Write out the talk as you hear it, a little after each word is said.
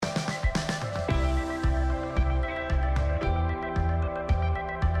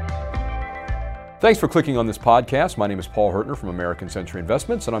Thanks for clicking on this podcast. My name is Paul Hertner from American Century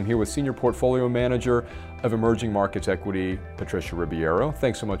Investments, and I'm here with Senior Portfolio Manager of Emerging Markets Equity, Patricia Ribeiro.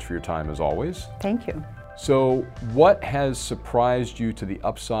 Thanks so much for your time as always. Thank you. So what has surprised you to the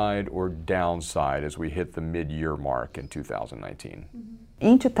upside or downside as we hit the mid-year mark in 2019?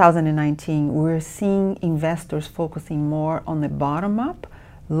 In 2019, we're seeing investors focusing more on the bottom up,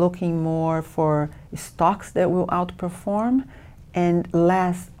 looking more for stocks that will outperform, and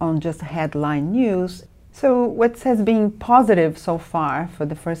less on just headline news. So what has been positive so far for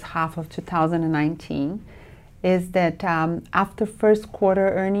the first half of 2019 is that after first quarter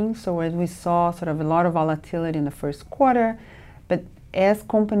earnings, so as we saw sort of a lot of volatility in the first quarter, but as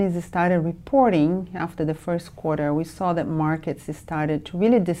companies started reporting after the first quarter, we saw that markets started to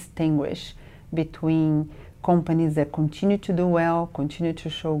really distinguish between companies that continue to do well, continue to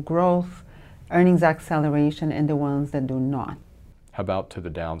show growth, earnings acceleration, and the ones that do not. How about to the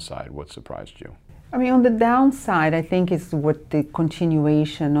downside? What surprised you? I mean, on the downside, I think it's what the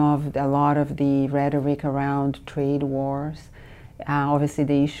continuation of a lot of the rhetoric around trade wars. Obviously,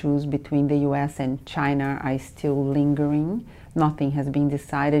 the issues between the US and China are still lingering. Nothing has been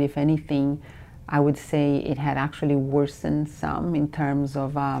decided. If anything, I would say it had actually worsened some in terms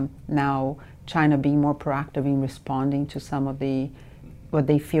of now China being more proactive in responding to some of what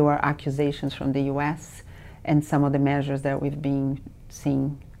they feel are accusations from the US and some of the measures that we've been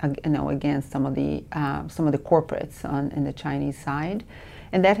seeing, against some of the corporates in the Chinese side.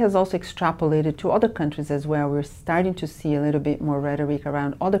 And that has also extrapolated to other countries as well. We're starting to see a little bit more rhetoric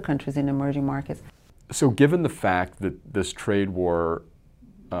around other countries in emerging markets. So given the fact that this trade war,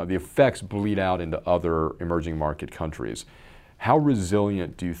 the effects bleed out into other emerging market countries, how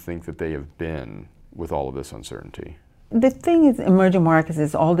resilient do you think that they have been with all of this uncertainty? The thing is, emerging markets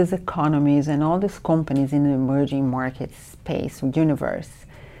is all these economies and all these companies in the emerging market space, universe,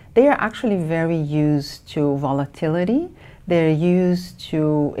 they are actually very used to volatility. They're used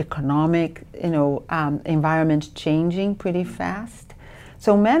to economic, environment changing pretty fast.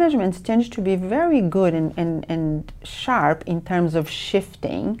 So management tends to be very good and sharp in terms of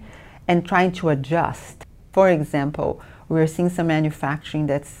shifting and trying to adjust. For example, we're seeing some manufacturing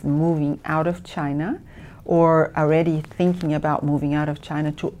that's moving out of China or already thinking about moving out of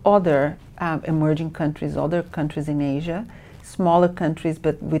China to other emerging countries, other countries in Asia, smaller countries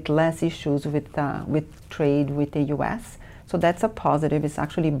but with less issues with trade with the US. So that's a positive. It's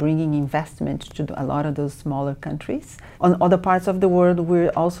actually bringing investment to a lot of those smaller countries. On other parts of the world, we're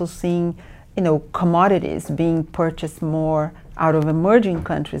also seeing, commodities being purchased more out of emerging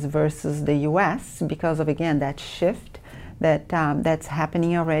countries versus the US because of, again, that shift that's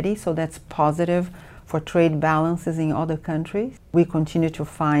happening already. So that's positive for trade balances in other countries. We continue to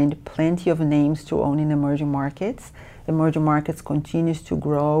find plenty of names to own in emerging markets. Emerging markets continues to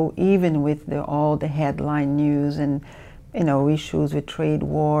grow even with all the headline news and issues with trade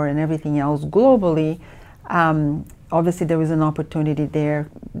war and everything else globally. Obviously there is an opportunity there.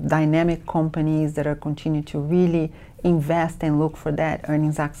 Dynamic companies that are continuing to really invest and look for that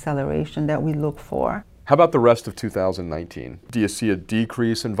earnings acceleration that we look for. How about the rest of 2019? Do you see a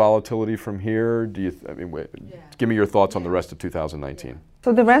decrease in volatility from here? Give me your thoughts on the rest of 2019.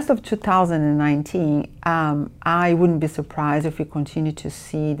 So the rest of 2019, I wouldn't be surprised if we continue to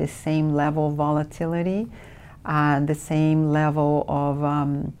see the same level of volatility, the same level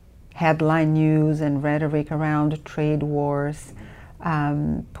of headline news and rhetoric around trade wars,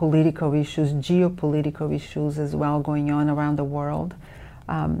 political issues, geopolitical issues as well going on around the world.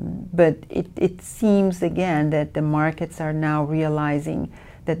 But it seems again that the markets are now realizing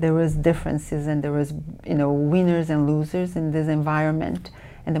that there is differences and there is winners and losers in this environment,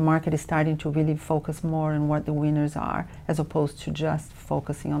 and the market is starting to really focus more on what the winners are as opposed to just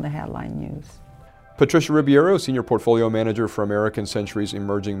focusing on the headline news. Patricia Ribeiro, Senior Portfolio Manager for American Century's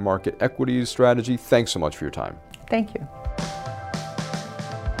Emerging Market Equities Strategy. Thanks so much for your time. Thank you.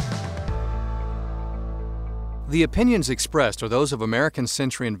 The opinions expressed are those of American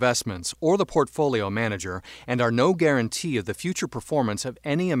Century Investments or the portfolio manager and are no guarantee of the future performance of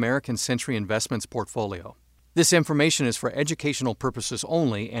any American Century Investments portfolio. This information is for educational purposes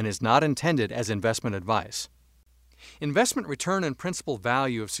only and is not intended as investment advice. Investment return and principal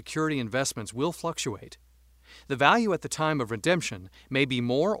value of security investments will fluctuate. The value at the time of redemption may be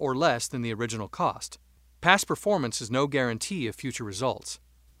more or less than the original cost. Past performance is no guarantee of future results.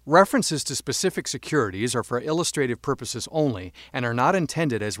 References to specific securities are for illustrative purposes only and are not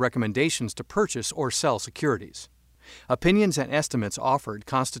intended as recommendations to purchase or sell securities. Opinions and estimates offered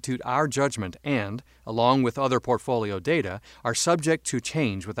constitute our judgment and, along with other portfolio data, are subject to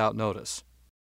change without notice.